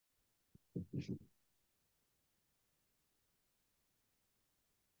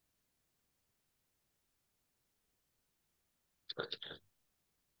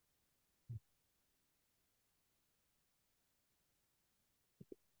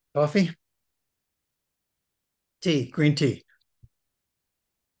Coffee, tea, green tea,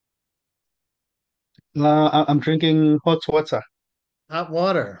 I'm drinking hot water. hot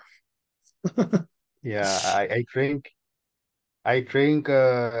water. Yeah, I drank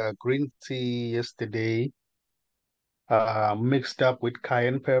green tea yesterday, mixed up with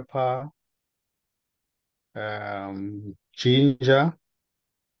cayenne pepper, ginger,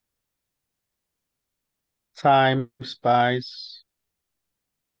 thyme, spice.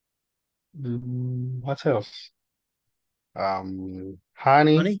 What else? Honey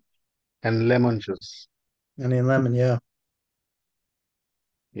Honey, and lemon juice. honey and lemon. Yeah.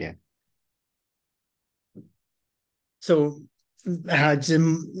 Yeah, So,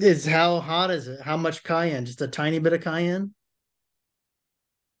 Jim, is how hot is it? How much cayenne? Just a tiny bit of cayenne?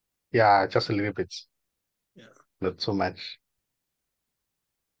 yeah, just a little bit, Yeah, not so much.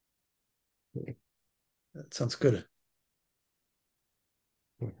 that sounds good.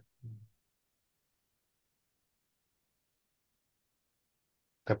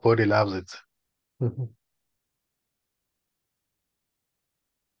 The body loves it.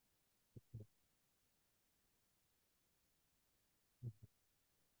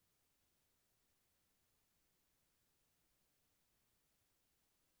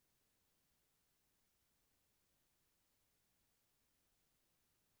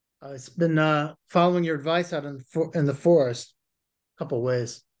 It's been following your advice out in the forest a couple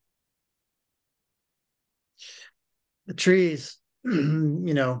ways. The trees,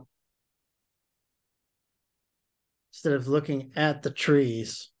 instead of looking at the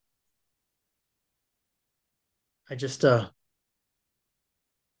trees, I just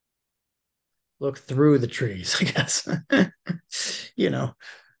look through the trees, I guess. you know,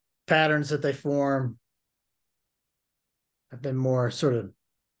 patterns that they form have been more sort of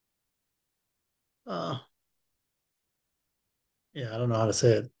uh yeah, I don't know how to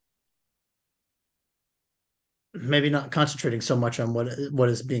say it. Maybe not concentrating so much on what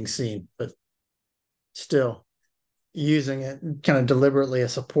is being seen, but still using it kind of deliberately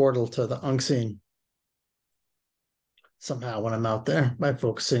as a portal to the unseen somehow when I'm out there by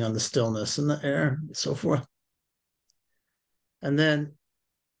focusing on the stillness and the air and so forth. And then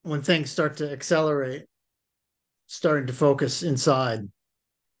when things start to accelerate, starting to focus inside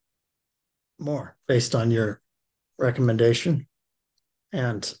more based on your recommendation.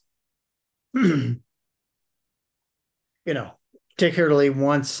 And, particularly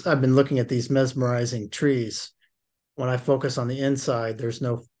once I've been looking at these mesmerizing trees, when I focus on the inside, there's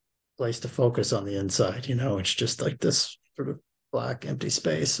no place to focus on the inside. It's just like this sort of black empty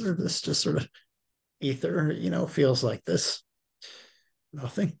space or this just sort of ether, feels like this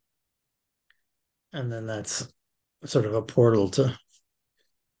nothing. And then that's sort of a portal to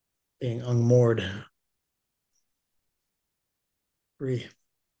being unmoored, free.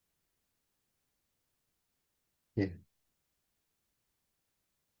 Yeah,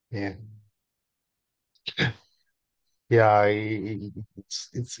 yeah, yeah.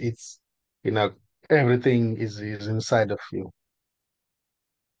 It's you know everything is inside of you.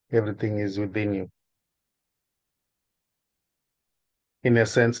 Everything is within you, in a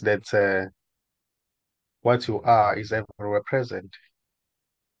sense that what you are is everywhere present.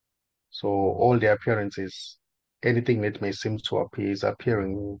 So all the appearances, anything that may seem to appear is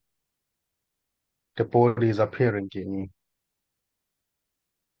appearing. The body is appearing in you,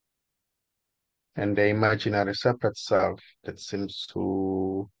 and the imaginary separate self that seems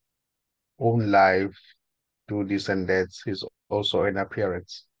to own life, do this and that is also an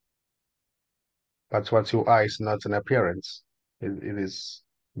appearance. But what you are is not an appearance. It is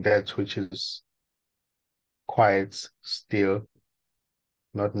that which is quiet, still,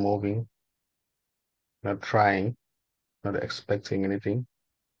 not moving, not trying, not expecting anything.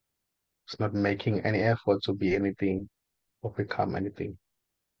 It's not making any effort to be anything or become anything.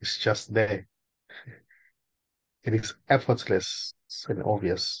 It's just there. It is effortless and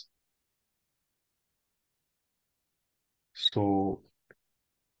obvious. So,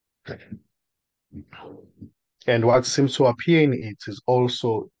 and what seems to appear in it is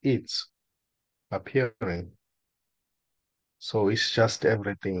also it appearing. So it's just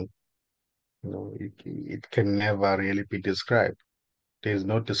everything. It can never really be described. There's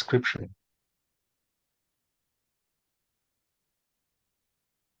no description.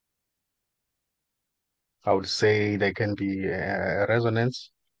 I would say there can be a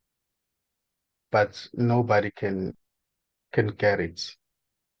resonance, but nobody can get it.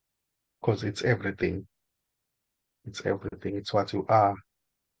 because it's everything. It's everything. It's what you are.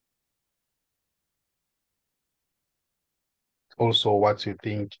 Also, what you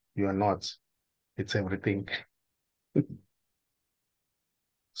think you are not. It's everything.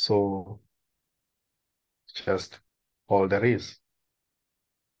 So just all there is.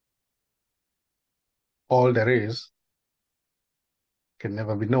 All there is can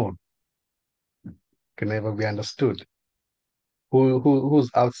never be known, can never be understood. Who's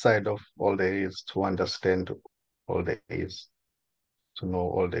outside of all there is to understand all there is, to know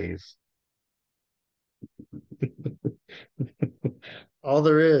all there is? All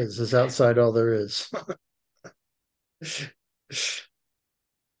there is outside all there is.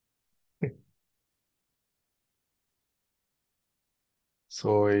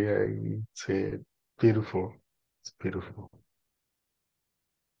 So yeah, it's beautiful. It's beautiful.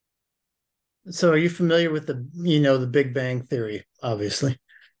 So are you familiar with the Big Bang Theory, obviously?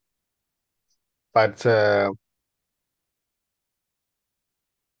 But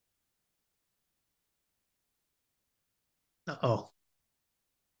Oh,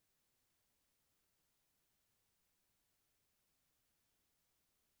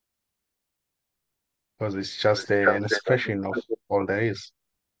 because it's just an expression of all there is.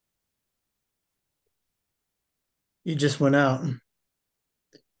 you just went out.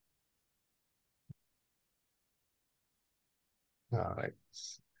 All right.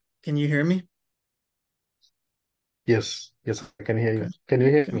 Can you hear me? Yes, yes, I can hear Okay. you. Can you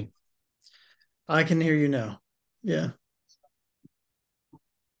hear Okay. me? I can hear you now. Yeah.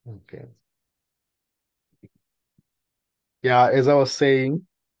 Okay. Yeah, as I was saying,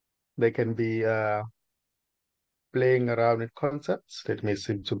 they can be playing around with concepts that may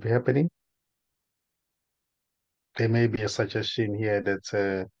seem to be happening. There may be a suggestion here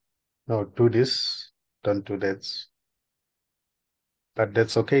that no, do this, don't do that. But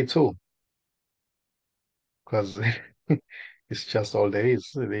that's okay too, because it's just all there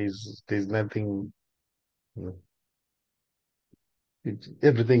is. There's nothing, you know,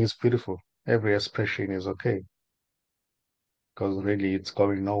 everything is beautiful. Every expression is okay, because really it's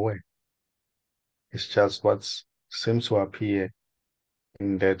going nowhere. It's just what seems to appear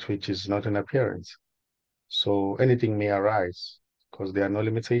in that which is not an appearance. So anything may arise because there are no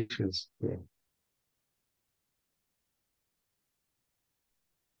limitations. Yeah.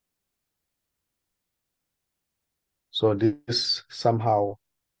 So this somehow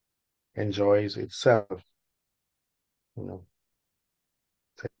enjoys itself, you know,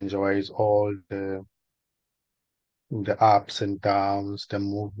 it enjoys all the ups and downs, the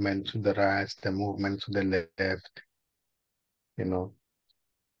movement to the right, the movement to the left, you know,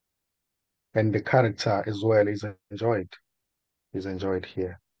 and the character as well is enjoyed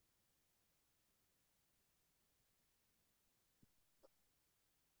here.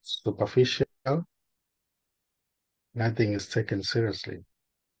 Superficial, nothing is taken seriously.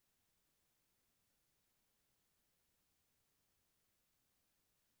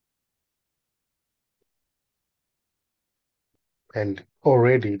 And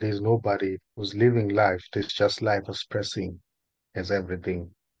already there's nobody who's living life. There's just life expressing as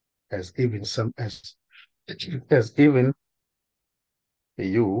everything, as even some as even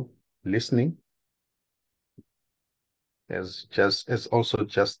you listening, as also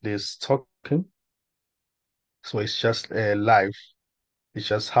just this talking. So it's just a life. It's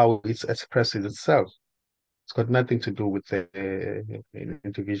just how it's expressing itself. It's got nothing to do with the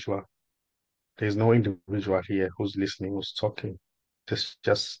individual. There's no individual here who's listening, who's talking. It's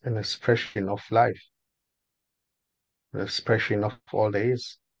just an expression of life, an expression of all there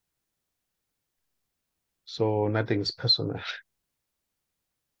is. So nothing is personal.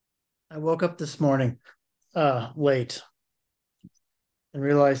 I woke up this morning late and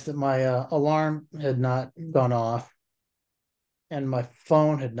realized that my alarm had not gone off and my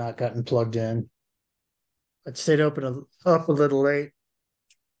phone had not gotten plugged in. I'd stayed up a little late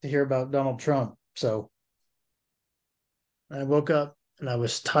to hear about Donald Trump. So I woke up and I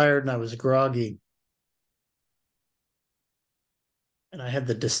was tired and I was groggy. And I had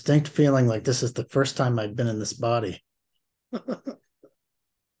the distinct feeling like this is the first time I'd been in this body.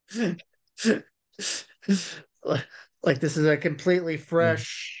 Like this is a completely Mm.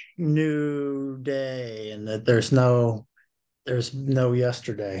 fresh new day and that there's no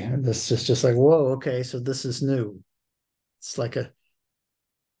yesterday. And this is just like, whoa, okay, so this is new. It's like a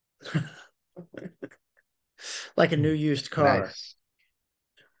new Mm. used car. Nice.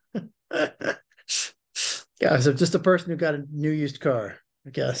 Yeah, so just a person who got a new used car, I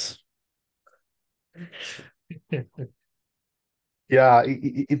guess. Yeah,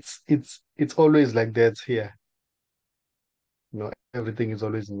 it's always like that here. You know, everything is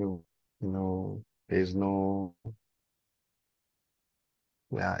always new. There's no,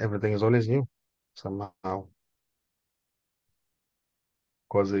 yeah, everything is always new somehow.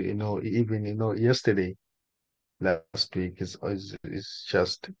 Because, even, yesterday, last week is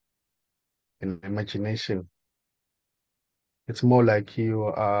just an imagination. It's more like when you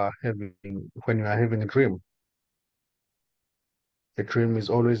are having a dream. A dream is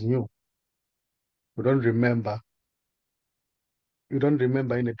always new. You don't remember. You don't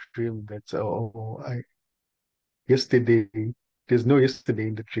remember in a dream that, yesterday, there's no yesterday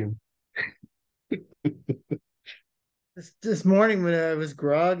in the dream. This morning when I was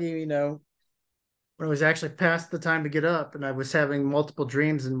groggy, when it was actually past the time to get up, and I was having multiple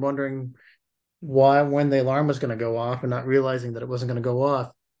dreams and wondering when the alarm was going to go off, and not realizing that it wasn't going to go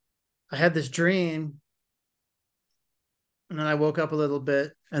off. I had this dream, and then I woke up a little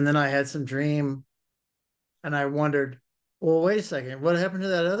bit, and then I had some dream, and I wondered, well, wait a second, what happened to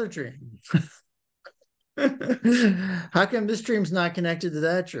that other dream? How come this dream's not connected to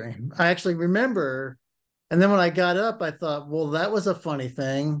that dream? I actually remember. And then when I got up, I thought, well, that was a funny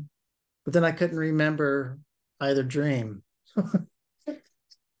thing. But then I couldn't remember either dream.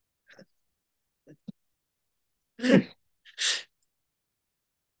 Very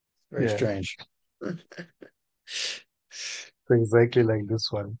Yeah, strange. exactly like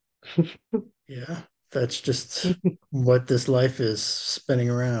this one. Yeah, that's just what this life is spinning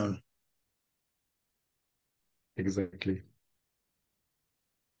around. Exactly.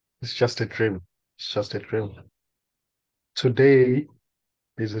 It's just a dream. It's just a dream. Today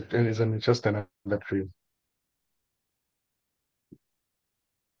just another dream.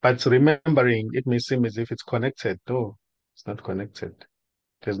 But remembering, it may seem as if it's connected. No, it's not connected.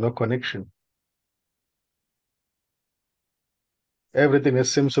 There's no connection. Everything that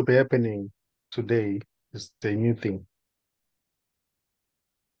seems to be happening today is a new thing.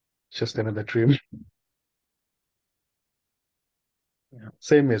 Just another dream. Yeah.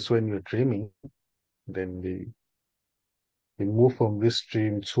 Same as when you're dreaming, then we move from this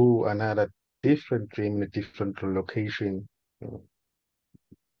dream to another different dream in a different location. You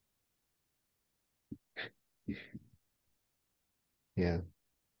know. Yeah.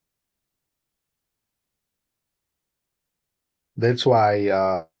 That's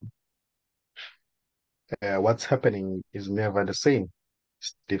why what's happening is never the same.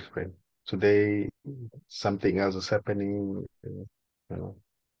 It's different. Today, something else is happening. You know,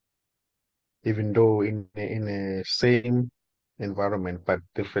 even though in a same environment, but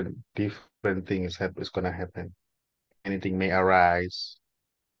different thing is gonna happen. Anything may arise,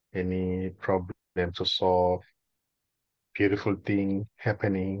 any problem to solve, beautiful thing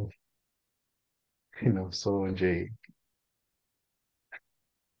happening. So Jay,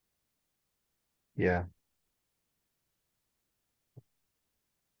 yeah.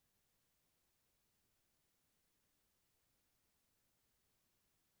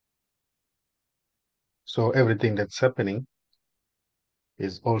 So everything that's happening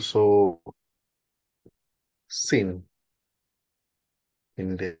is also seen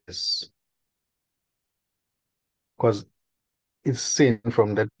in this, because it's seen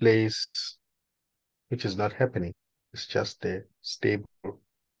from that place which is not happening. It's just there, stable,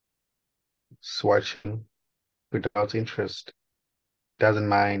 it's watching without interest, doesn't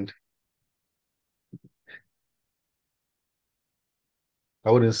mind. I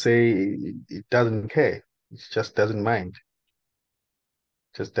wouldn't say it doesn't care. It just doesn't mind.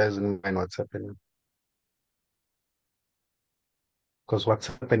 Just doesn't mind what's happening. Because what's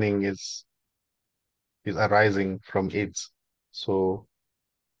happening is arising from it. So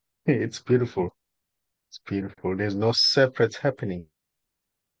it's beautiful. It's beautiful. There's no separate happening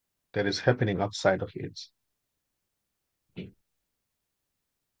that is happening outside of it.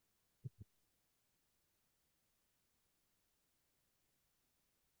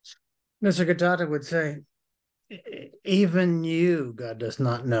 Mr. Katata would say, even you, God does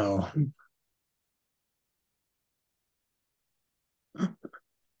not know.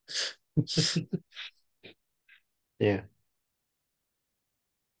 Yeah.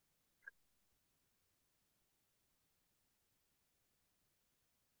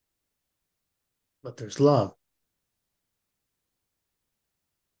 But there's love.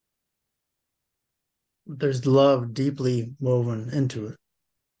 There's love deeply woven into it.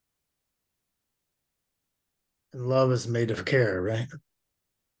 And love is made of care, right?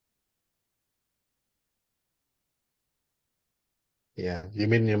 Yeah. You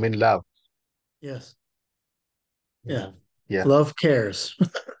mean love? Yes. Yeah. Yeah. Yeah. Love cares.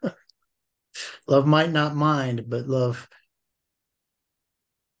 Love might not mind, but love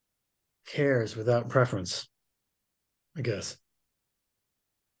cares without preference, I guess.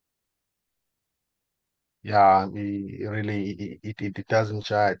 Yeah, it doesn't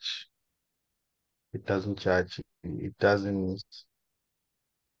judge. It doesn't judge. It doesn't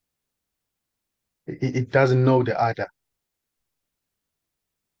know the other.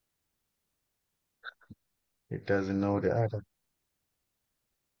 It doesn't know the other.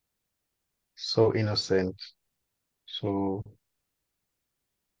 So innocent. So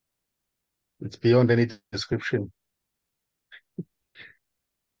it's beyond any description.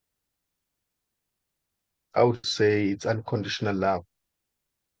 I would say it's unconditional love.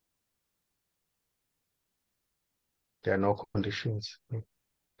 There are no conditions.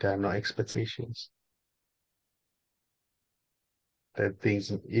 There are no expectations. That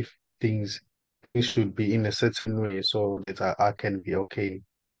if things things should be in a certain way so that I can be okay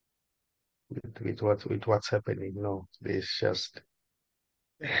with what's happening. No, there's just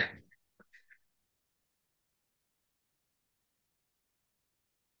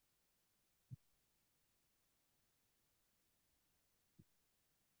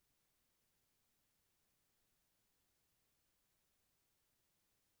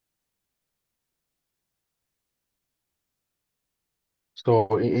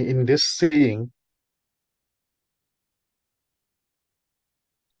so in this seeing,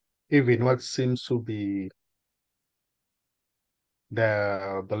 even what seems to be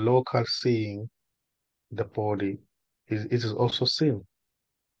the local seeing, the body, it is also seen.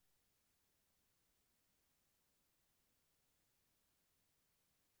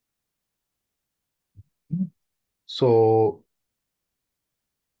 So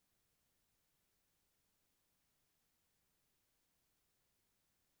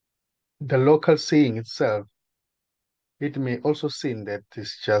the local seeing itself, it may also seem that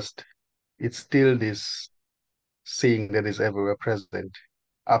it's still this seeing that is everywhere present,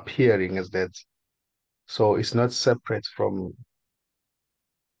 appearing as that. So it's not separate from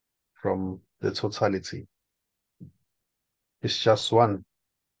the totality. It's just one.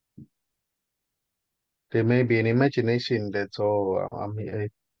 There may be an imagination that, oh,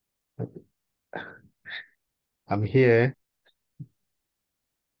 I'm here,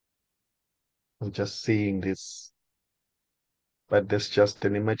 I'm just seeing this, but that's just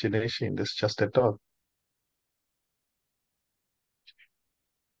an imagination, that's just a thought.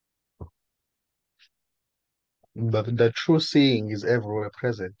 But the true seeing is everywhere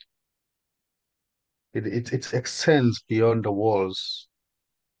present. It extends beyond the walls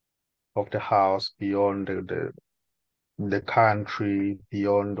of the house, beyond the country,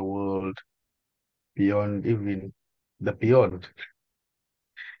 beyond the world, beyond even the beyond.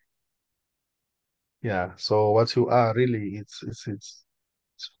 Yeah. So what you are really, it's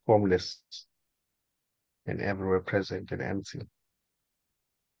formless and everywhere present and empty.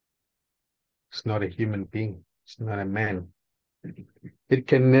 It's not a human being. It's not a man. It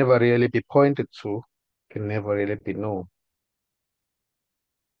can never really be pointed to, can never really be known.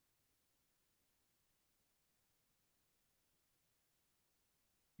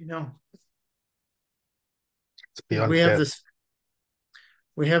 You know, It's you know, beyond death.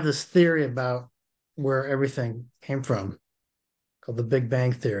 we have this theory about where everything came from called the Big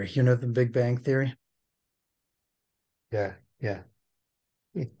Bang Theory. You know the Big Bang Theory? Yeah, yeah.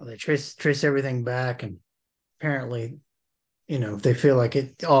 Well, they trace everything back, and apparently, they feel like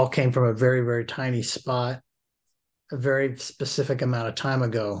it all came from a very, very tiny spot, a very specific amount of time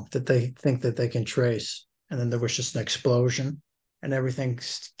ago that they think that they can trace. And then there was just an explosion and everything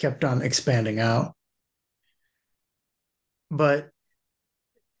kept on expanding out. But,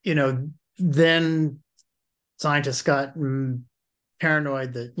 then scientists got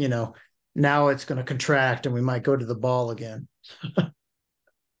paranoid that, now it's going to contract and we might go to the ball again.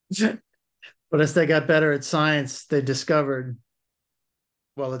 But as they got better at science, they discovered,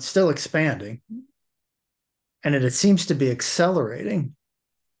 well, it's still expanding and it seems to be accelerating,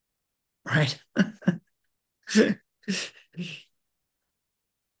 right?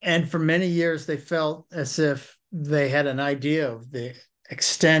 And for many years, they felt as if they had an idea of the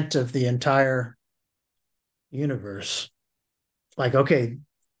extent of the entire universe. Like, okay,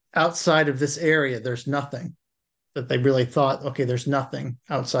 outside of this area, there's nothing. That they really thought, okay, there's nothing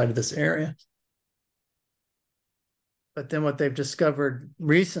outside of this area. But then what they've discovered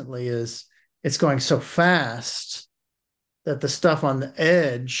recently is it's going so fast that the stuff on the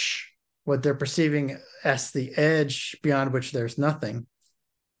edge, what they're perceiving as the edge beyond which there's nothing,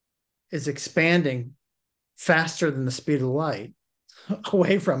 is expanding faster than the speed of light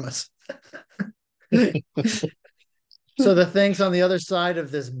away from us. So the things on the other side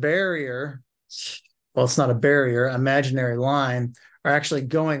of this barrier, well, it's not a barrier, imaginary line, are actually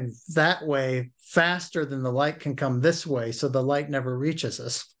going that way faster than the light can come this way. So the light never reaches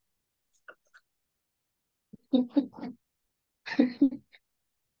us.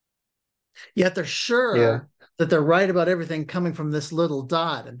 Yet they're Yeah. sure that they're right about everything coming from this little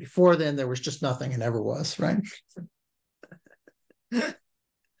dot. And before then, there was just nothing and never was, right?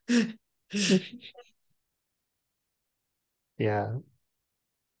 Yeah.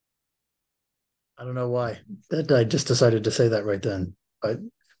 I don't know why. That I just decided to say that right then. But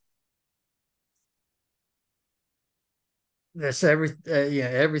that's yeah,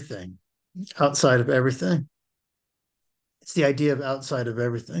 everything outside of everything. It's the idea of outside of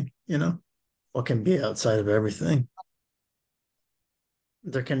everything, what can be outside of everything.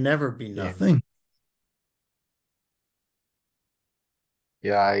 There can never be Yeah. nothing.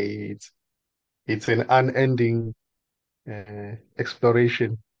 Yeah. It's an unending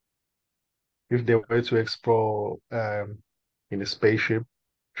exploration. If they were to explore in a spaceship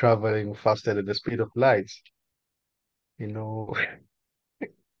traveling faster than the speed of light, you know,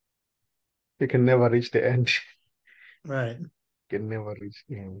 they can never reach the end. Right. Can never reach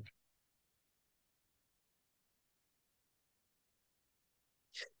the end.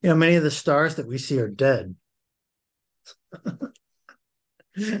 Many of the stars that we see are dead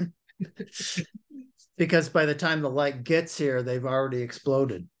because by the time the light gets here, they've already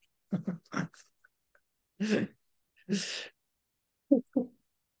exploded.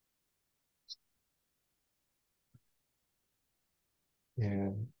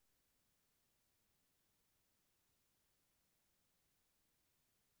 Yeah.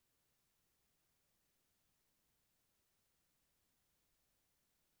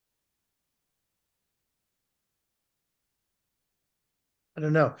 I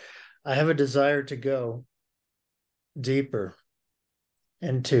don't know. I have a desire to go deeper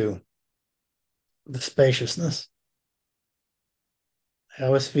into the spaciousness. I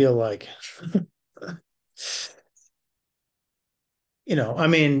always feel like, I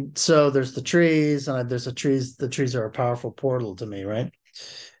mean, so there's the trees, and there's the trees are a powerful portal to me, right?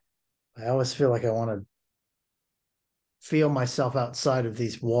 I always feel like I want to feel myself outside of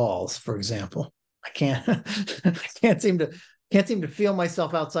these walls, for example. I can't I can't seem to feel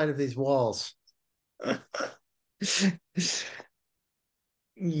myself outside of these walls.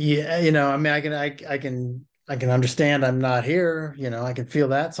 Yeah, I mean, I can understand I'm not here, I can feel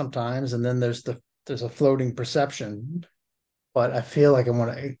that sometimes, and then there's a floating perception, but I feel like I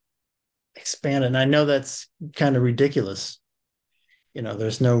want to expand it. And I know that's kind of ridiculous.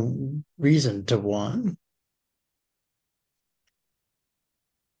 There's no reason to want,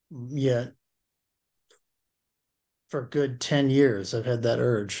 yet for a good 10 years I've had that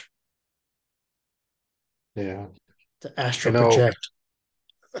urge Yeah. to You astral know, project.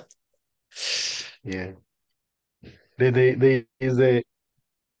 yeah. There is a,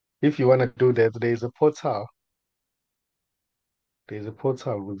 if you want to do that, there is a portal. There's a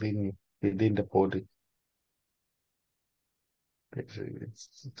portal within the body.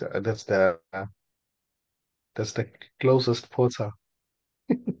 That's the closest portal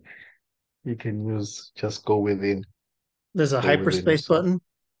you can use. Just There's a go within hyperspace yourself. button.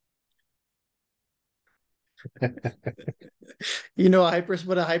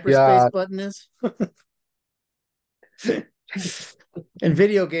 What a hyperspace Yeah, button is? In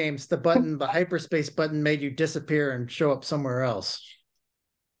video games, the hyperspace button made you disappear and show up somewhere else.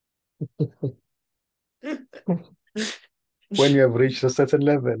 when you have reached a certain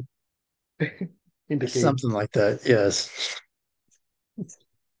level in the game. Something like that, yes.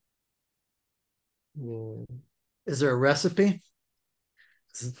 Yeah. Is there a recipe?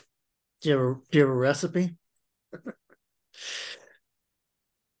 Do you have a recipe?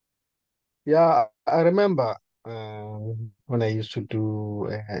 Yeah, I remember when I used to do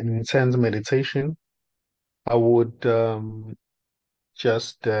an intense meditation, I would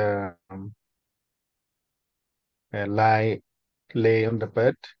just uh, lie lay on the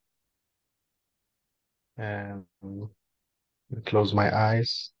bed and close my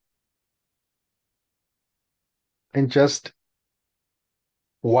eyes and just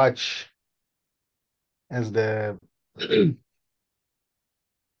watch as the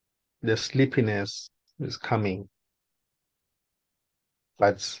sleepiness is coming,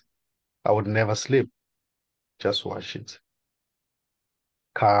 but I would never sleep. Just watch it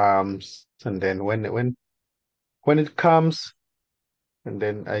comes, and then when it comes, and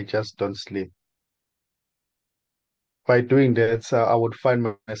then I just don't sleep. By doing that, I would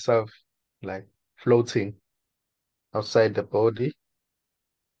find myself like floating outside the body,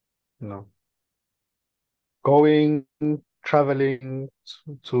 you know, going, traveling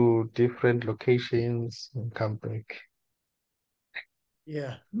to different locations and come back.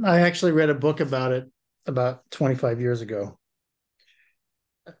 Yeah. I actually read a book about it about 25 years ago.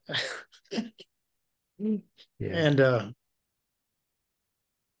 Yeah. And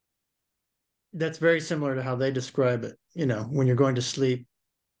that's very similar to how they describe it. When you're going to sleep,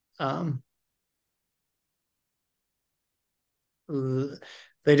 um,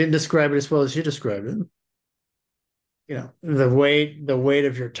 they didn't describe it as well as you described it. The weight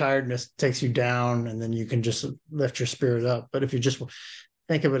of your tiredness takes you down, and then you can just lift your spirit up. But if you just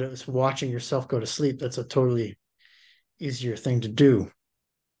think of it as watching yourself go to sleep, that's a totally easier thing to do.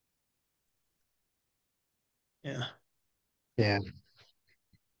 Yeah. Yeah.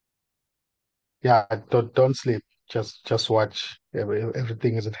 Yeah. Don't sleep. Just watch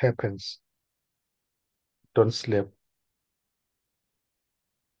everything as it happens. Don't sleep.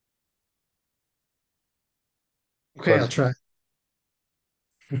 Okay, I'll Because try.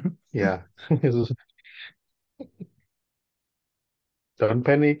 yeah. Don't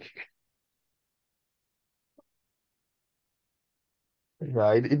panic.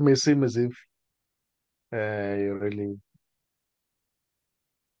 Yeah, it may seem as if you're really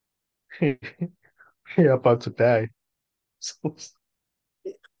you're about to die. So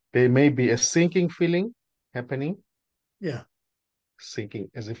there may be a sinking feeling happening, Yeah. sinking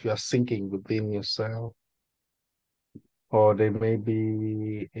as if you are sinking within yourself, or there may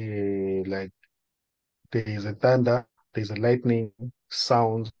be a like there is a thunder, there's a lightning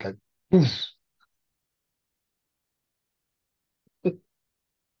sound like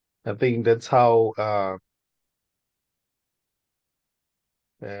I think that's how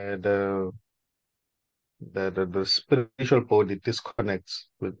the the spiritual body disconnects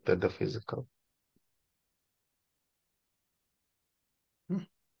with the physical Hmm.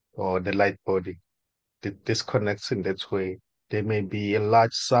 or the light body. It disconnects in that way. There may be a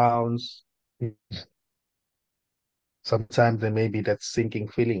large sounds. Sometimes there may be that sinking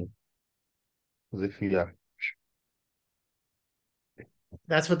feeling as if you are.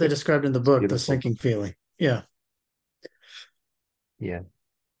 That's what they described in the It's book, the beautiful. sinking feeling. Yeah. Yeah,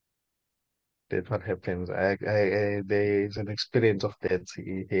 that's what happens. There is an experience of that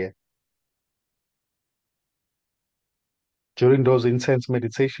here. During those intense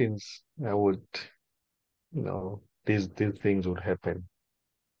meditations, I would, these things would happen.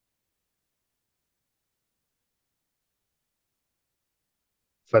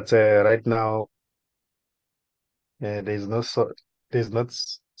 But right now, there's no there's not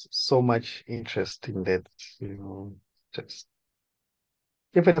so much interest in that. You know, just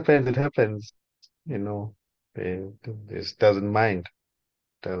if it happens, it happens. You know, this doesn't mind.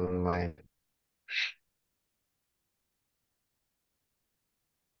 But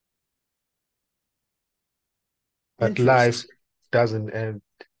life Interest. doesn't end.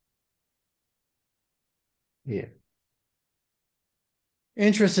 Yeah.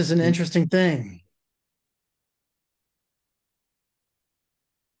 Interest is an Y- interesting thing.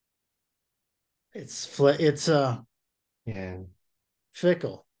 It's Yeah.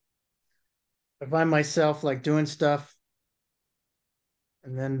 fickle. I find myself like doing stuff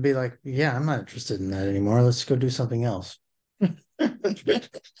and then be like, yeah, I'm not interested in that anymore. Let's go do something else.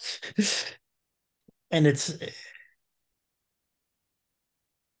 And it's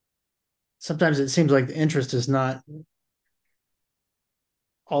sometimes it seems like the interest is not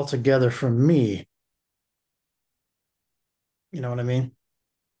altogether from me. You know what I mean?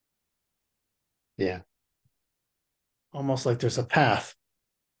 Yeah. Almost like there's a path.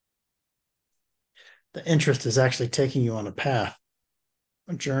 The interest is actually taking you on a path,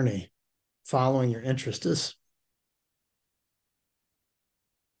 a journey. Following your interest is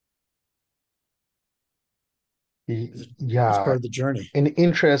part Yeah. of the journey. An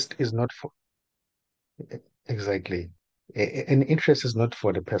interest is not for exactly. An interest is not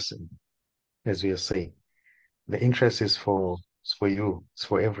for the person, as we are saying. The interest is for you. It's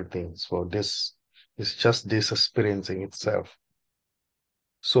for everything. It's for this. It's just this experiencing itself.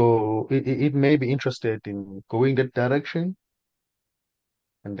 So it may be interested in going that direction,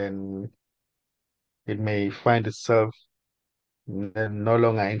 and then it may find itself no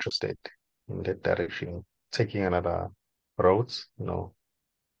longer interested in that direction, taking another route.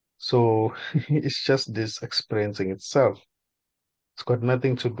 So it's just this experiencing itself. It's got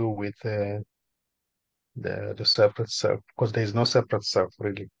nothing to do with the separate self, because there is no separate self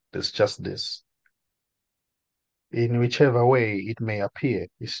really. There's just this. In whichever way it may appear,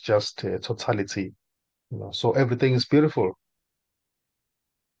 it's just totality. So everything is beautiful.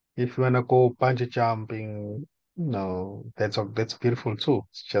 If you wanna go bungee jumping, that's beautiful too.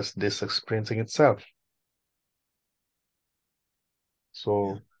 It's just this experiencing itself. Yeah.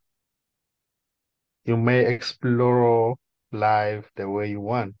 So you may explore life the way you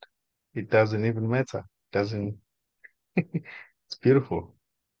want. It doesn't even matter. Doesn't it's beautiful.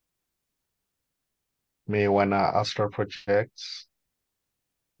 may wanna astral projects,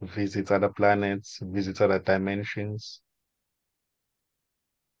 visit other planets, visit other dimensions.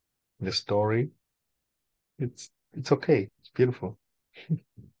 The story, it's okay. It's beautiful.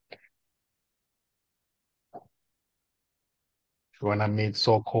 If you wanna meet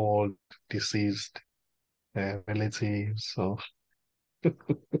so-called deceased relatives, so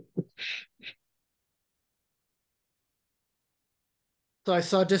So I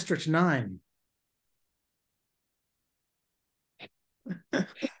saw District 9.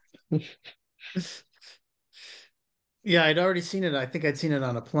 Yeah, I'd already seen it. I think I'd seen it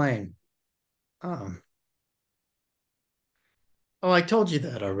on a plane. Um, oh, I told you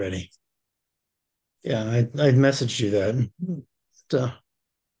that already. Yeah, I messaged you that. So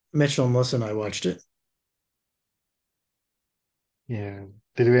Mitchell and Melissa and I watched it. yeah.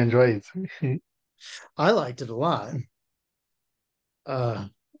 Did you enjoy it? I liked it a lot. Uh,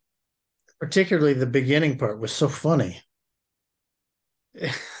 Particularly the beginning part was so funny.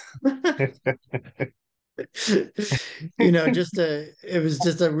 Just it was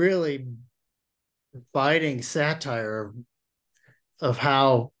just a really biting satire of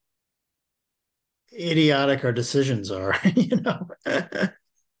how idiotic our decisions are,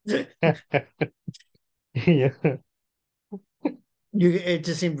 Yeah, It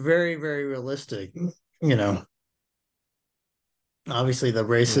just seemed very, very realistic, you know. Obviously the yeah.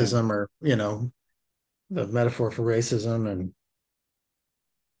 racism or, the metaphor for racism and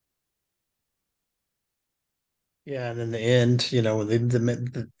yeah, and in the end,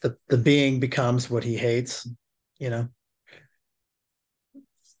 the being becomes what he hates, you know,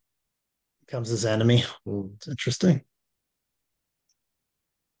 becomes his enemy. Mm. It's interesting.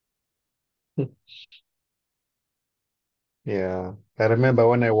 Yeah. I remember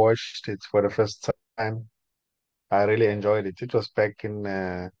when I watched it for the first time, I really enjoyed it. It was back in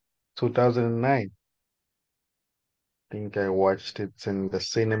 2009. I think I watched it in the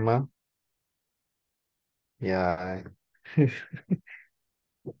cinema. Yeah.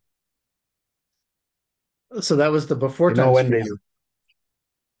 So that was the before You know times when for they, you.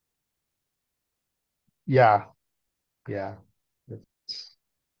 yeah, yeah. I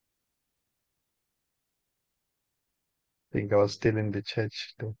think I was still in the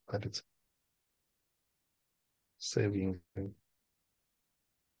church though, but it's saving.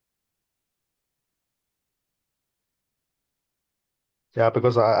 Yeah,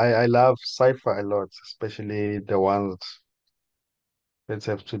 because I love sci-fi a lot, especially the ones that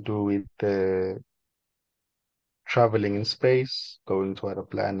have to do with traveling in space, going to other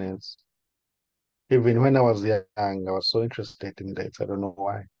planets. Even when I was young, I was so interested in that. I don't know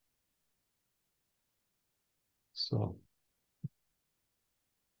why. So,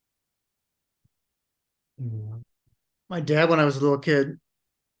 mm, My dad, when I was a little kid,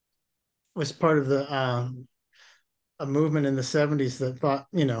 was part of the a movement in the 70s that thought,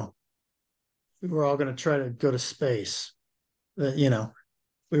 we were all going to try to go to space. That,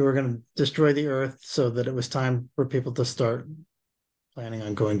 we were going to destroy the Earth so that it was time for people to start planning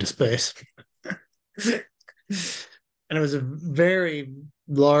on going to space. And it was a very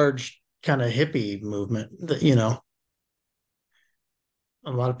large kind of hippie movement that,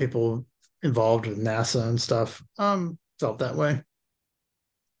 a lot of people involved with NASA and stuff felt that way.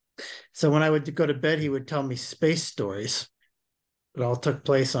 So when I would go to bed, he would tell me space stories. It all took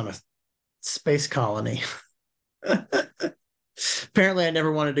place on a space colony. Apparently, I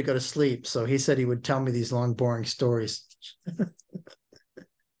never wanted to go to sleep, so he said he would tell me these long, boring stories.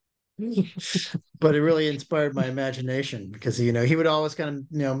 But it really inspired my imagination because he would always kind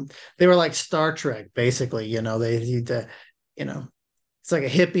of they were like Star Trek basically. It's like a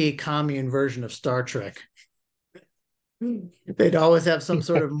hippie commune version of Star Trek. They'd always have some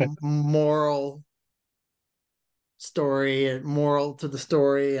sort of moral story, moral to the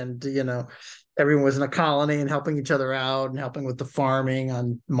story, and everyone was in a colony and helping each other out and helping with the farming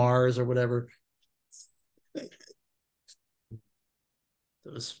on Mars or whatever.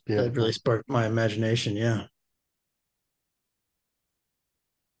 That really beautiful. sparked my imagination. Yeah,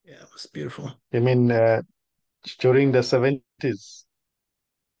 yeah, it was beautiful. I mean, during the 70s.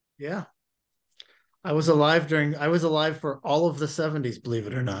 Yeah, I was alive for all of the 70s, believe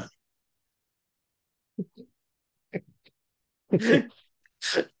it or not.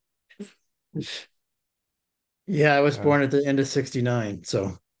 Yeah, I was Uh, born at the end of 69,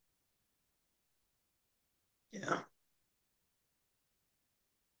 so yeah,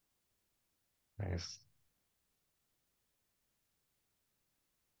 nice.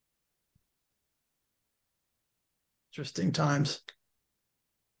 interesting times.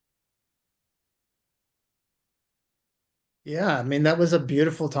 Yeah, I mean that was a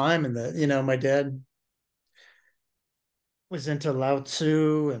beautiful time, and my dad was into Lao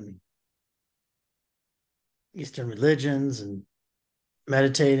Tzu and Eastern religions and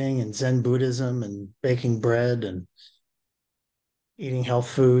meditating and Zen Buddhism and baking bread and eating health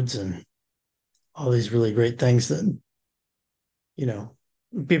foods and all these really great things that, you know,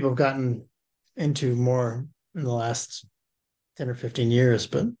 people have gotten into more in the last 10 or 15 years,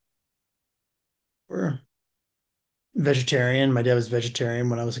 but we're vegetarian. My dad was vegetarian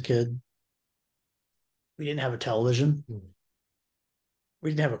when I was a kid. We didn't have a television. We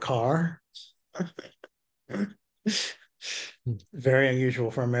didn't have a car. Very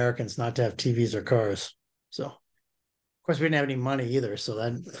unusual for Americans not to have TVs or cars. So, of course, we didn't have any money either. So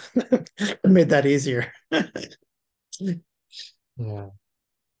that made that easier. Yeah.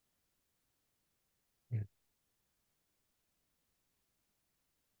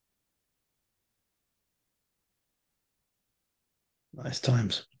 Nice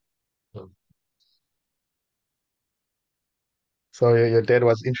times. So your dad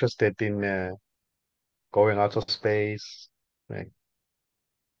was interested in going out of space. Like,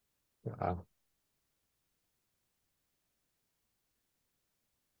 uh,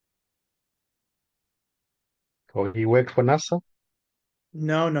 oh, he worked for NASA?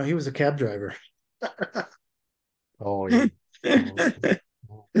 No, no, he was a cab driver. Oh, yeah. Oh, okay.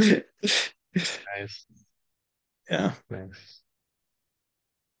 Oh, nice. Yeah. Nice.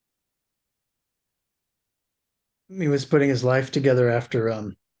 He was putting his life together after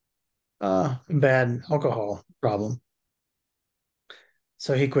bad alcohol problem.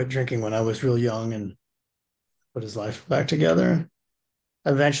 So he quit drinking when I was real young and put his life back together.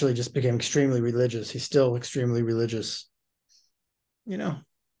 Eventually just became extremely religious. He's still extremely religious. You know,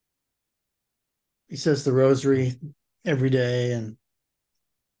 he says the rosary every day. And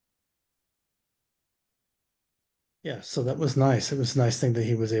yeah, so that was nice. It was a nice thing that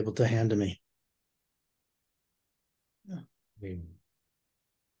he was able to hand to me. Yeah. Mm.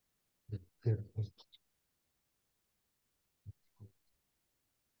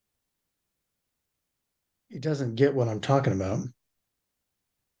 He doesn't get what I'm talking about.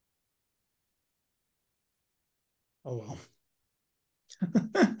 Oh well.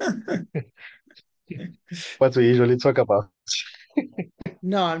 What we usually talk about.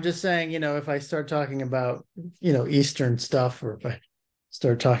 No, I'm just saying, if I start talking about, Eastern stuff, or if I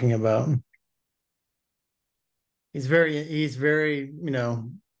start talking about, he's very,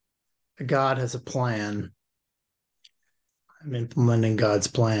 God has a plan. I'm implementing God's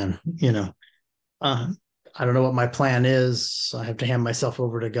plan. Uh, I don't know what my plan is. I have to hand myself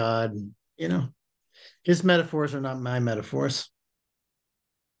over to God. You know, his metaphors are not my metaphors.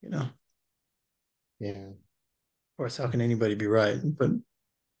 Of Yeah. course, how can anybody be right? But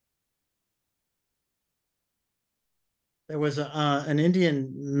there was an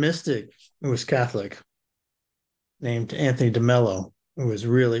Indian mystic who was Catholic named Anthony DeMello, who was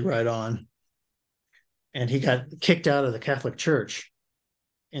really right on. And he got kicked out of the Catholic Church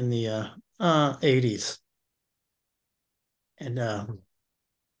in the 80s. And and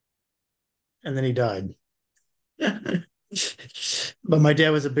then he died. But my dad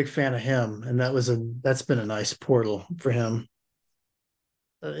was a big fan of him, and that's been a nice portal for him.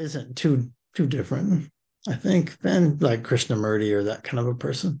 That isn't too different, I think, than like Krishnamurti or that kind of a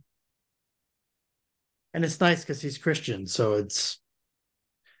person. And it's nice because he's Christian, so it's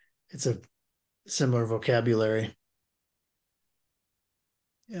a similar vocabulary.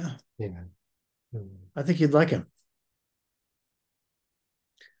 Yeah, Yeah. Mm. I think you'd like him.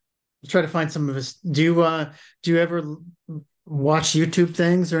 I'll try to find some of his. Do you ever watch YouTube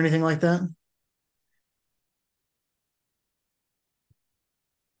things or anything like that?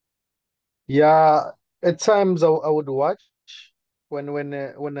 Yeah, at times I would watch when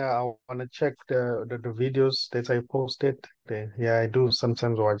I want to check the videos that I posted. Then, yeah, I do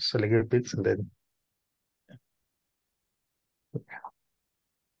sometimes watch a little bits and then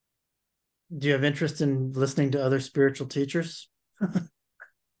Do you have interest in listening to other spiritual teachers?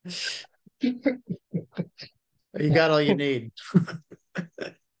 You got all you need.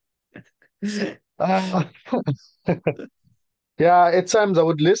 Ah, yeah, at times I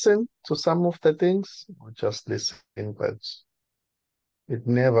would listen to some of the things or just listen, but it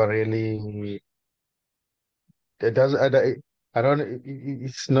never really it does I don't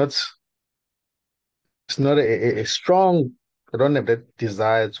it's not a strong I don't have that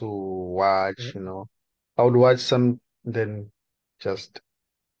desire to watch, you know. I would watch some then just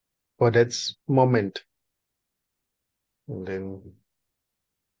for that moment and then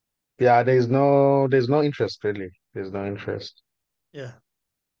yeah, there's no interest really. There's no interest. Yeah,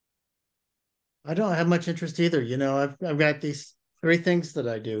 I don't have much interest either. I've got these three things that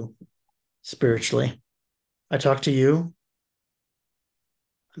I do spiritually. I talk to you.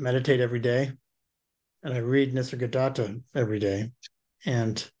 I meditate every day, and I read Nisargadatta every day.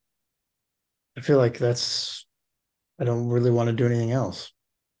 And I feel like I don't really want to do anything else.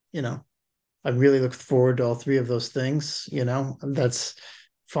 You know, I really look forward to all three of those things. That's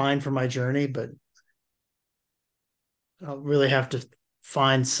fine for my journey, but I'll really have to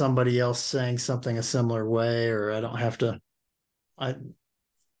find somebody else saying something a similar way, or I don't have to. I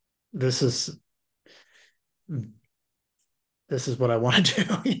this is this is what I want to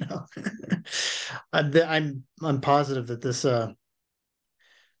do. I'm positive that this will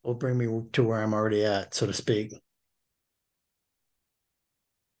bring me to where I'm already at, so to speak.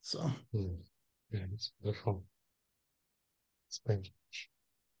 So Hmm. Yeah, it's beautiful. It's been-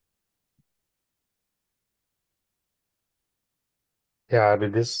 Yeah,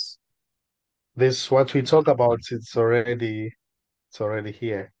 this what we talk about, it's already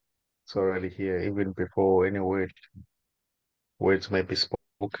here. It's already here, even before any words may be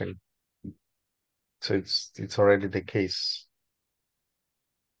spoken. So it's already the case.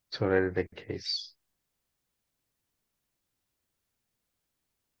 It's already the case.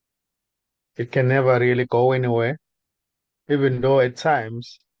 It can never really go anywhere, even though at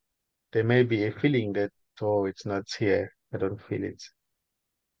times there may be a feeling that, oh, it's not here. I don't feel it.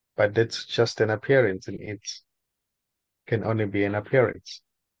 But that's just an appearance, and it can only be an appearance.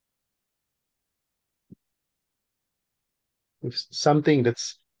 If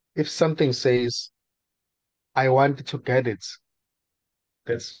if something says, I want to get it,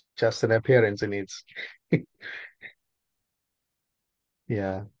 that's just an appearance, and it's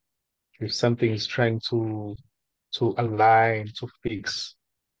yeah. If something is trying to align, to fix,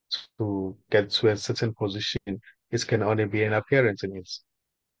 to get to a certain position, it can only be an appearance in it.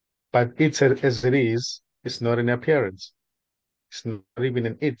 But as it is, it's not an appearance. It's not even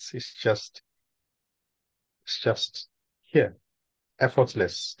an it. It's just here,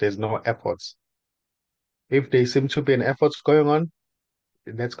 effortless. There's no efforts. If there seem to be an effort going on,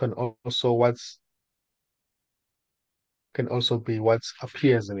 that can also be what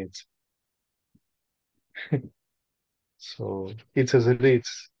appears in it. So it's as it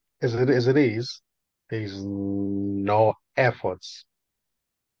is, as it is, there is no efforts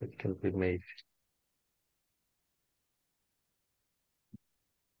that can be made.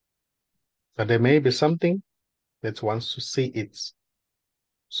 But there may be something that wants to see it.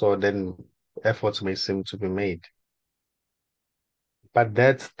 So then efforts may seem to be made. But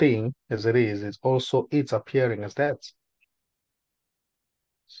that thing, as it is also it's appearing as that.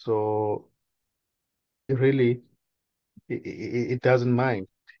 So really, it doesn't mind.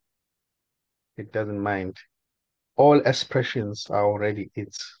 It doesn't mind. All expressions are already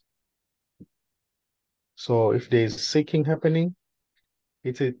it. So if there is seeking happening,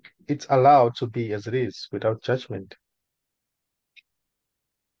 it's allowed to be as it is without judgment.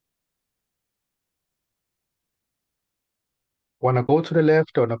 Wanna go to the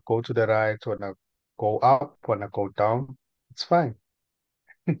left, wanna go to the right, wanna go up, wanna go down, it's fine.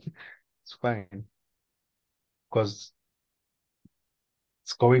 It's fine because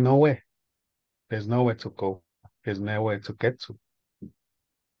it's going nowhere. There's nowhere to go. There's nowhere to get to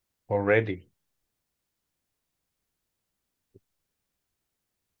already.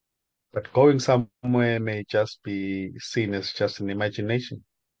 But going somewhere may just be seen as just an imagination.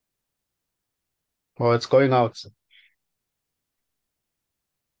 Well, it's going out.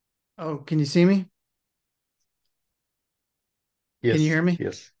 oh, can you see me? Can you Yes, hear me?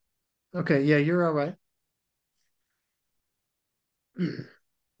 yes. Okay, yeah, you're all right.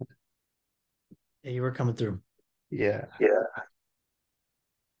 Yeah, you were coming through. Yeah. Yeah.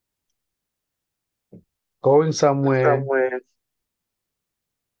 Going somewhere, Somewhere.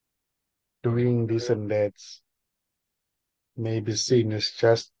 doing this and that may be seen as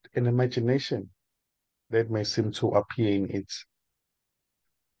just an imagination that may seem to appear in it.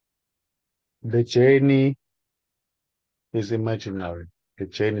 The journey is imaginary. The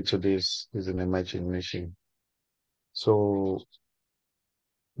journey to this is an imagination. So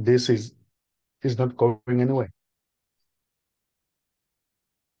this is not going anywhere.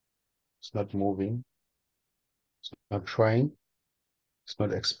 It's not moving. It's not trying. It's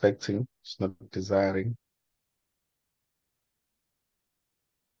not expecting. It's not desiring.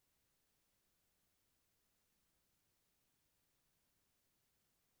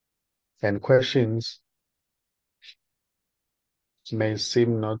 And questions may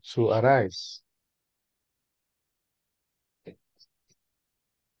seem not to arise.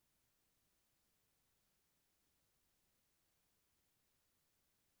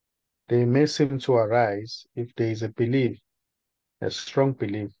 They may seem to arise if there is a belief, a strong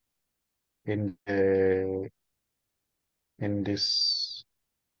belief in in this.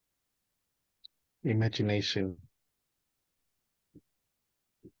 imagination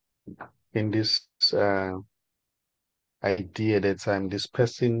in this uh, idea that I'm this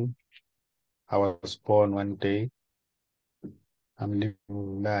person. I was born one day. I'm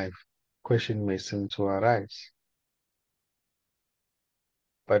living life. Question may seem to arise,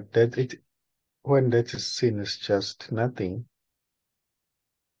 but that it when that is seen as just nothing,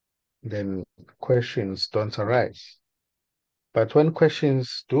 then questions don't arise. But when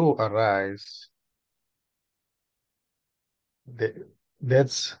questions do arise, that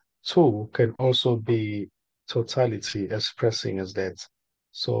that's too can also be totality expressing as that.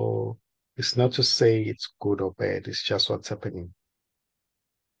 So it's not to say it's good or bad, it's just what's happening.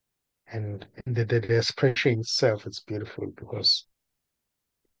 And the expression itself is beautiful because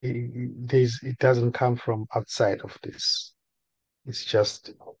it doesn't come from outside of this. It's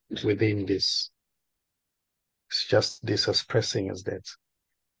just within this. It's just this expressing as that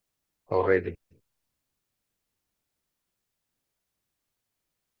already.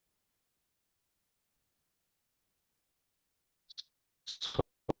 So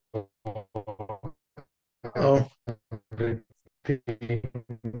Oh, everything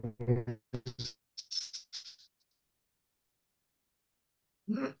is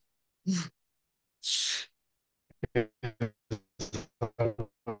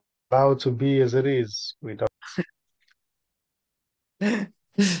allowed to be as it is without.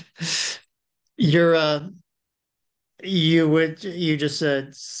 you're you just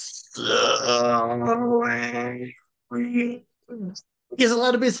said he's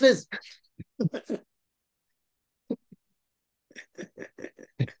allowed to be his.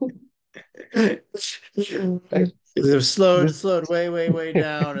 It was This slowed way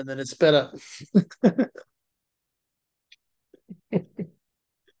down, and then it sped up.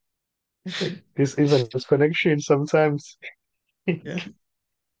 this even this connection sometimes. Yeah,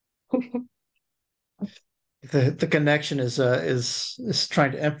 the connection is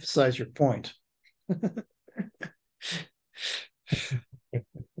trying to emphasize your point.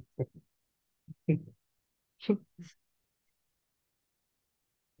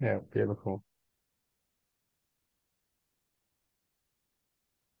 Yeah, beautiful.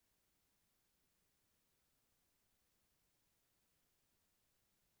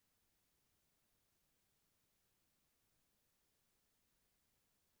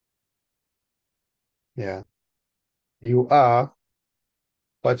 Yeah. You are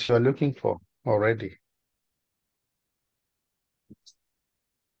what you're looking for already.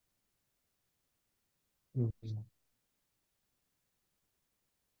 Mhm.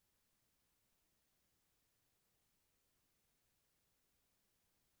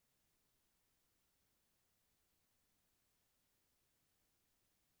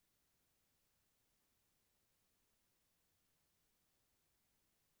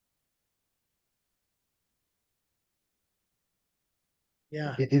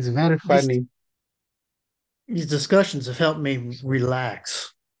 Yeah, It's very these funny. these discussions have helped me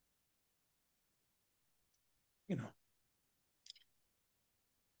relax. You know,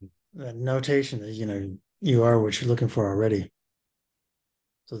 that notation that you are what you're looking for already.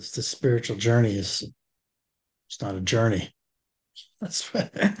 So it's the spiritual journey is it's not a journey. That's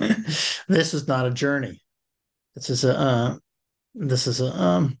this is not a journey. This is a this is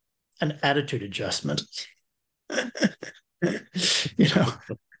a an attitude adjustment. you know,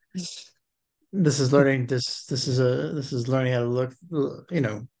 this is learning how to look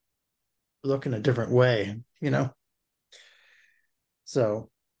look in a different way. So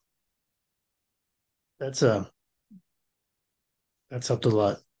that's that's helped a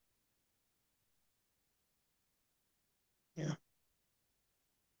lot. Yeah.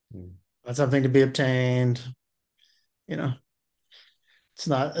 Mm. That's something to be obtained. You know, it's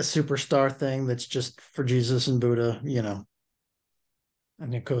not a superstar thing that's just for Jesus and Buddha,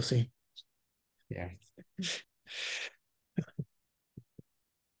 and Nikosi. Yeah.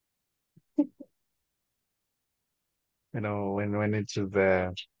 When it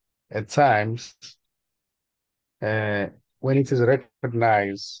is at times, uh, when it is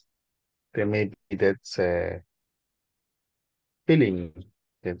recognized, there may be that feeling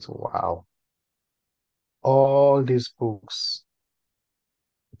that wow, all these books,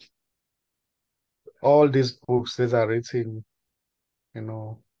 all these books that are written, you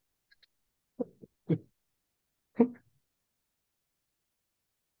know,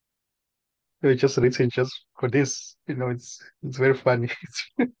 they're just written just for this. It's very funny.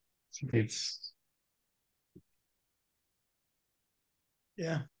 It's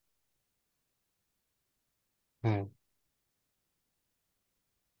Yeah. mm,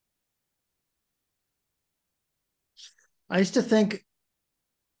 I used to think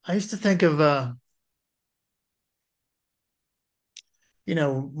I used to think of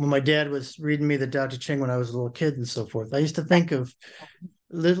when my dad was reading me the Tao Te Ching when I was a little kid and so forth, I used to think of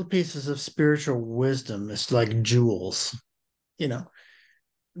little pieces of spiritual wisdom as like jewels, you know,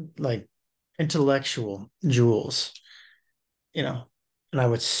 like intellectual jewels, you know, and I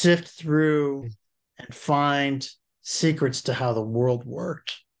would sift through and find secrets to how the world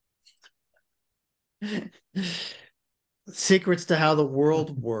worked. Secrets to how the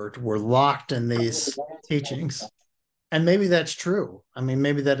world worked were locked in these teachings. And maybe that's true. I mean,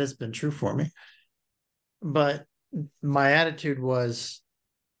 maybe that has been true for me. But my attitude was,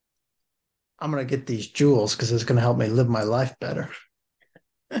 I'm going to get these jewels because it's going to help me live my life better.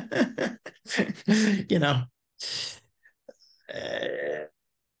 you know, uh,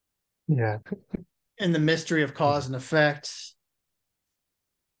 Yeah. in the mystery of cause and effect,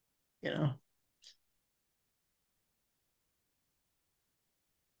 you know,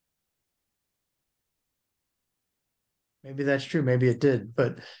 maybe that's true. Maybe it did,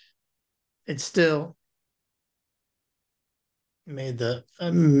 but it still made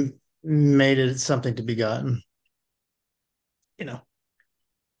made it something to be gotten. You know,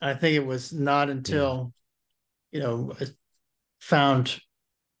 I think it was not Yeah. until I found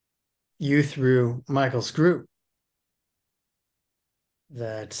you through Michael's group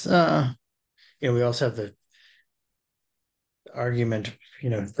that we also have the argument,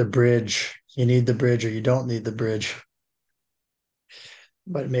 the bridge. You need the bridge or you don't need the bridge.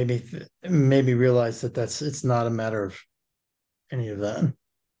 But maybe realize that it's not a matter of any of that,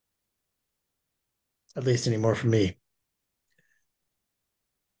 at least anymore for me.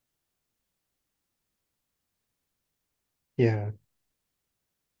 Yeah.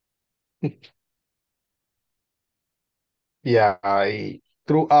 Yeah. I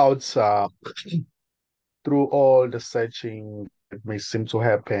throughout through all the searching that may seem to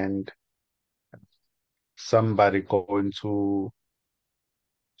happen, somebody going to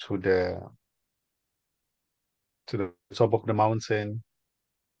the to the top of the mountain,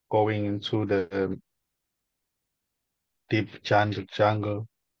 going into the deep jungle,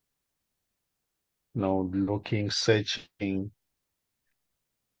 looking, searching.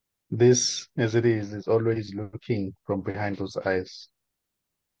 This, as it is always looking from behind those eyes.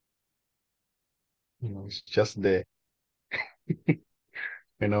 It's just there.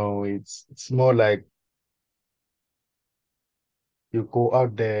 It's more like you go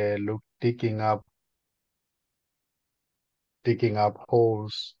out there, look, digging up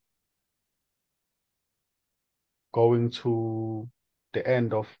holes, going to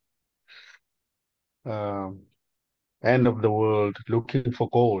the um, end of the world, looking for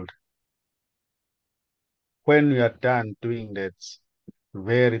gold. When you are done doing that,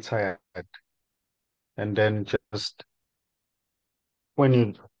 very tired, and then just when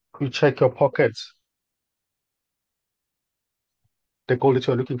you check your pockets, the gold that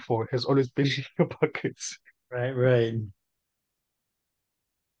you're looking for has always been in your pockets. Right, right.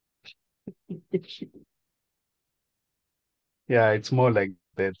 Yeah, it's more like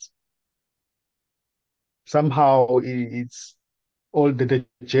that. Somehow it's all the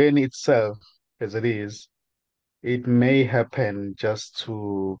journey itself, as it is, it may happen just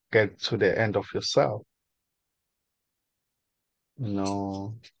to get to the end of yourself.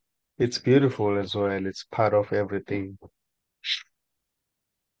 No, it's beautiful as well. It's part of everything.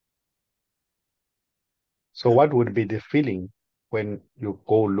 So, Yeah. what would be the feeling when you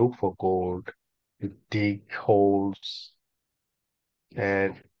go look for gold, you dig holes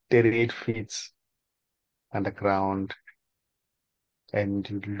at 38 feet underground, and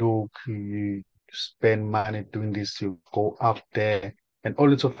you look, you spend money doing this, you go up there, and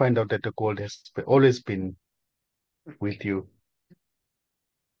only to find out that the gold has always been with you.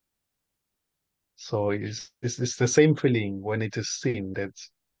 So it's the same feeling when it is seen that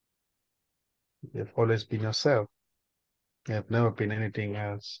you've always been yourself. You've never been anything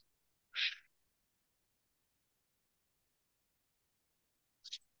else.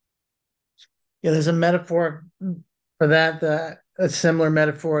 Yeah, there's a metaphor for that, a similar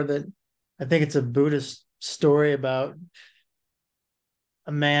metaphor that I think it's a Buddhist story about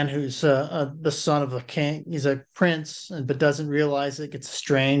a man who's the son of a king. He's a prince, but doesn't realize it. Gets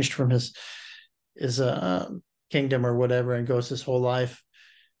estranged from his kingdom or whatever, and goes his whole life,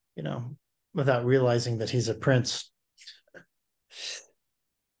 you know, without realizing that he's a prince,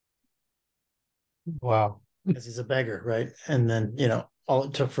 Wow. because he's a beggar, right? And then all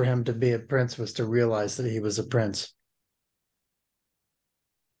it took for him to be a prince was to realize that he was a prince,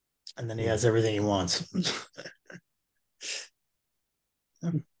 and then he Yeah, has everything he wants.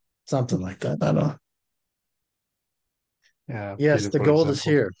 Something like that. I don't know. yeah, Yes, the beautiful gold is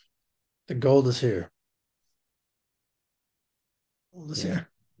example. here. The gold is here. Hold this Yeah. here.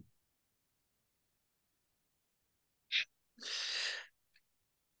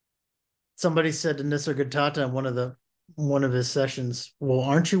 Somebody said to Nisargadatta in one of his sessions, well,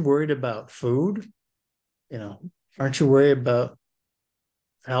 aren't you worried about food? You know, aren't you worried about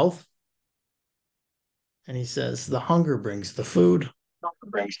health? And he says, the hunger brings the food,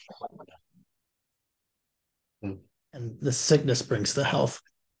 Mm. and the sickness brings the health.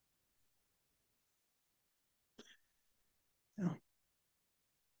 You know,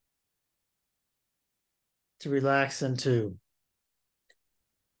 to relax into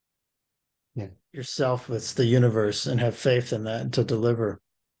Yeah. yourself with the universe and have faith in that and to deliver,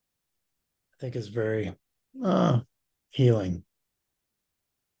 I think is very healing.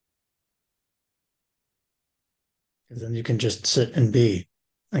 Because then you can just sit and be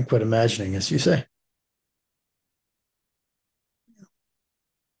and quit imagining, as you say.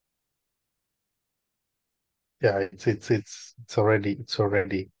 Yeah, it's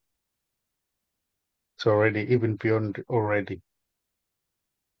already even beyond already.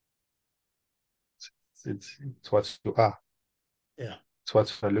 It's what you are. Yeah. It's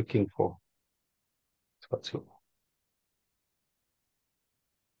what you're looking for. It's what you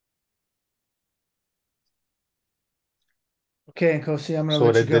Okay, Nkosi, I'm going to so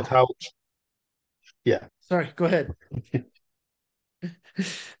let you that go. that's how yeah. Sorry, go ahead. Finish it.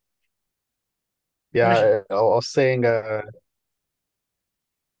 Yeah, I was saying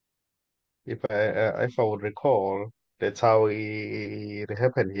if I would recall, that's how it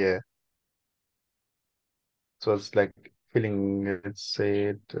happened here. So it's like feeling it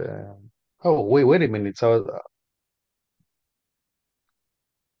said oh wait a minute. So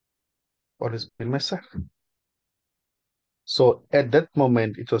what has been myself? So at that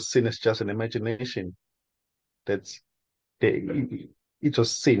moment it was seen as just an imagination. That's the it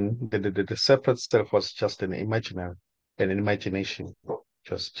was seen that the separate self was just an imagination.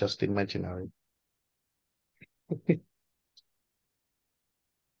 Just imaginary.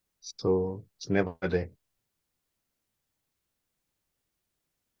 So it's never there.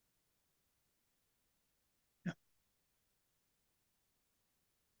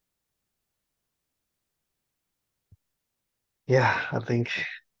 Yeah, I think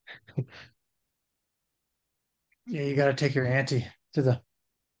Yeah, you got to take your auntie to the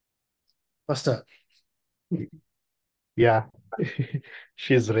bus stop. yeah,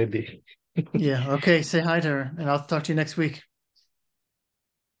 she's ready. Yeah. Okay. Say hi to her, and I'll talk to you next week.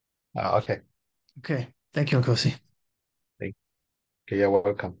 Okay. Okay. Thank you, Nkosi. Thank you. You're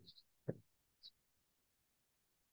welcome.